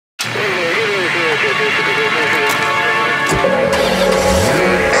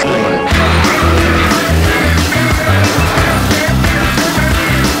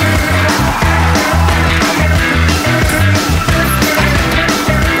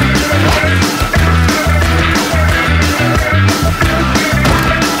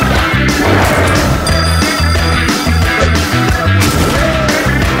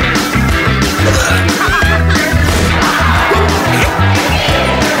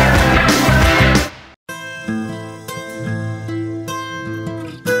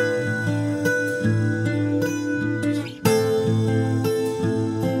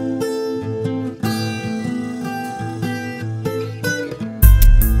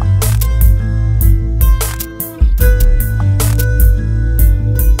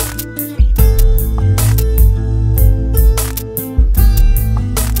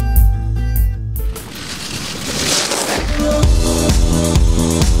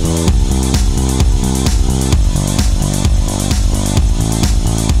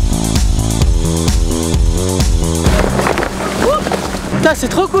C'est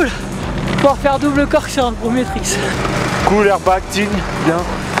trop cool pouvoir faire double cork sur un premier tricks. Cool airbag, teen, bien,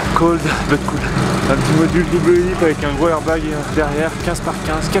 cold, but cool. Un petit module double hip avec un gros airbag derrière, 15 par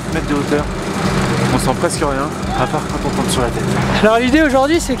 15, 4 mètres de hauteur. On sent presque rien, à part quand on tombe sur la tête. Alors l'idée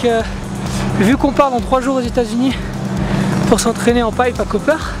aujourd'hui c'est que, vu qu'on part dans 3 jours aux États-Unis pour s'entraîner en pipe à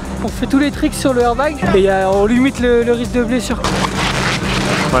Copper, on fait tous les tricks sur le airbag et on limite le risque de blessure.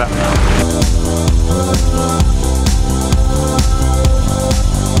 Voilà.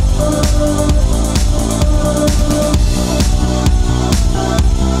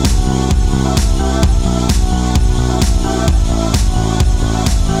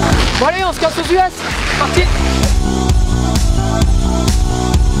 Bon allez, on se casse aux US, parti.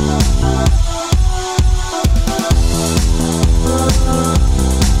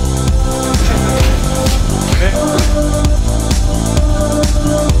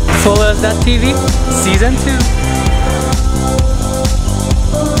 Follow-us.tv, Season 2.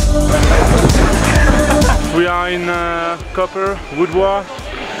 We are in Copper, Woodward,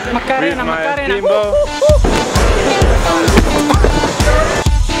 Macarena, with my Macarena. Timbo.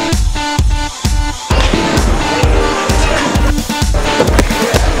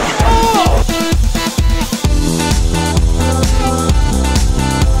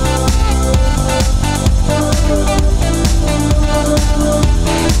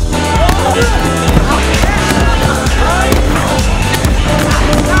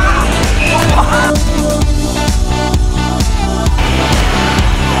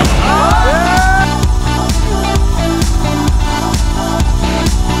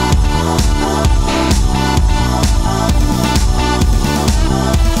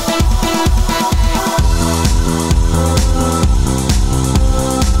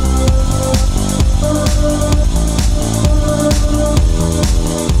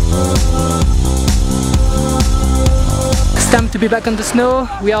 Time to be back on the snow.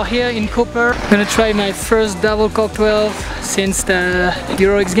 We are here in Copper. I'm gonna try my first double cork 12 since the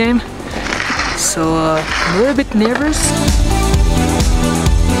Euro-X game. So I'm a little bit nervous.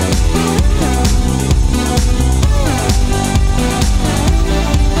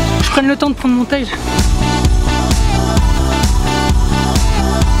 Je prenne le temps de prendre mon tail.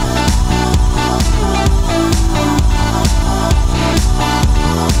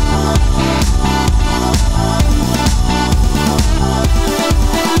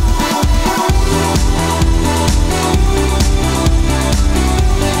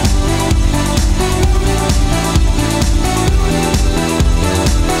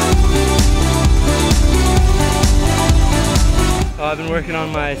 I've been working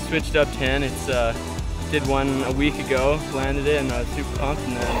on my switched up 10. It's did one a week ago, landed it, and I was super pumped.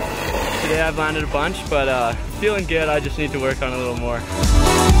 And then today I've landed a bunch, but feeling good. I just need to work on a little more.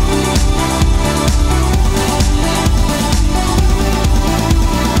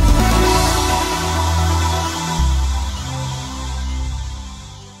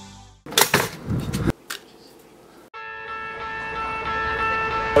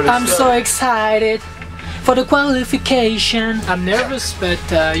 I'm so excited for the qualification. I'm nervous,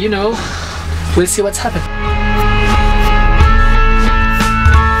 but you know, we'll see what's happening.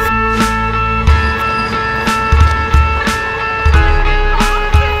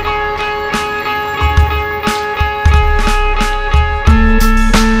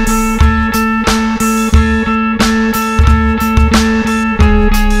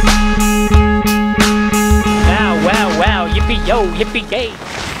 Wow, wow, wow, yippee yo, yippee yay.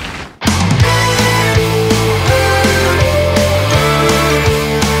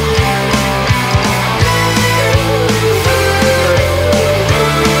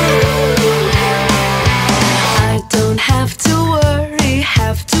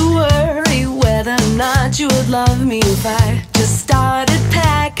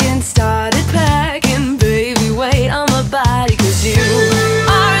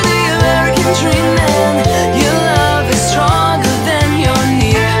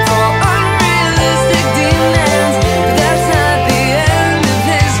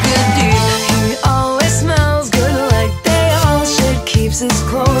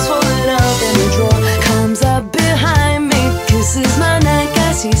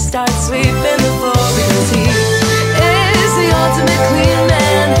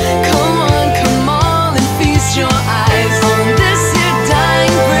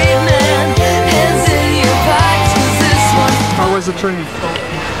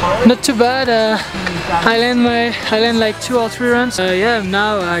 Not too bad. I land like 2 or 3 runs. Yeah,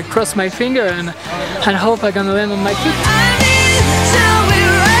 now I cross my finger and hope I'm gonna land on my feet.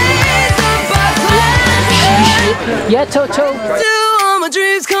 Yeah, Toto. Do all my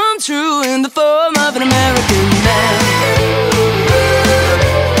dreams come true in the form of an American man?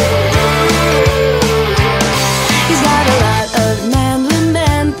 He's got a lot of manly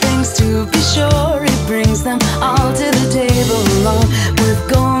man things to be sure. He brings them all to the table along with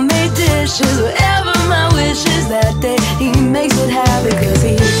gourmet dishes. Whatever my wishes that day, he makes it happen because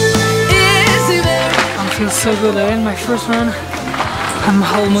he is American. I feel so good. I ran my first run. I'm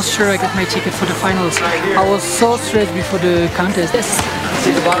almost sure I got my ticket for the finals. I was so stressed before the contest. Yes.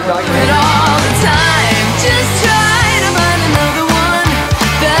 And all the time, just try to find another one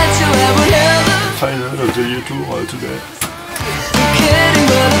that you ever held up. Final of the U-Tour today. Kidding,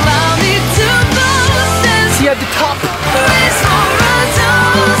 but allow me to boast and See you at the top. race for a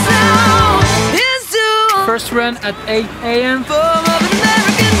toast now. Here's to First run at 8 a.m. form of an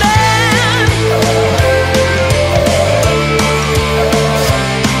American man.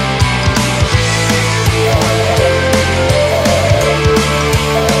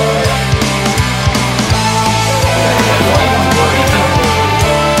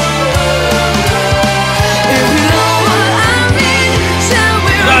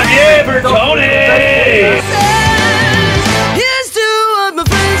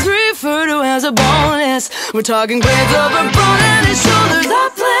 We're talking grades over bone and his shoulders are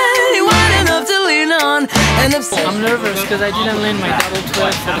plenty wide enough to lean on. And if I'm nervous because I didn't land my double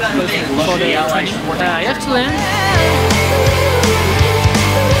 12 for the I have to land.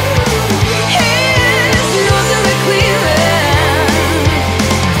 here's yours to the Cleveland.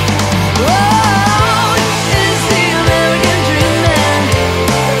 Oh, it's the American dream, man.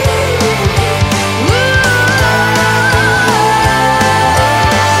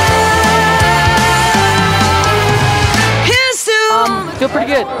 Here's to Feel pretty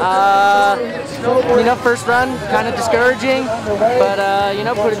good. You know, first run, kind of discouraging, but you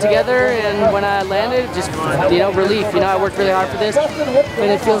know, put it together, and when I landed, just, you know, relief. You know, I worked really hard for this,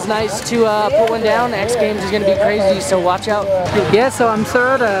 and it feels nice to put one down. X Games is going to be crazy, so watch out. Yeah, so I'm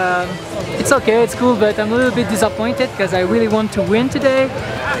third. It's okay, it's cool, but I'm a little bit disappointed because I really want to win today.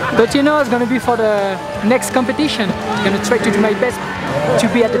 But you know, it's going to be for the next competition. I'm going to try to do my best to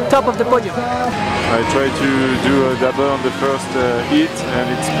be at the top of the podium. I tried to do a double on the first heat and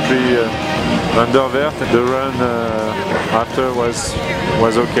it's pretty undervert. The run after was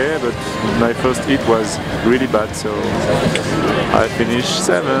okay, but my first heat was really bad, so I finished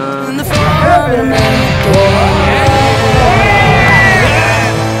 7th. in the form of an American man.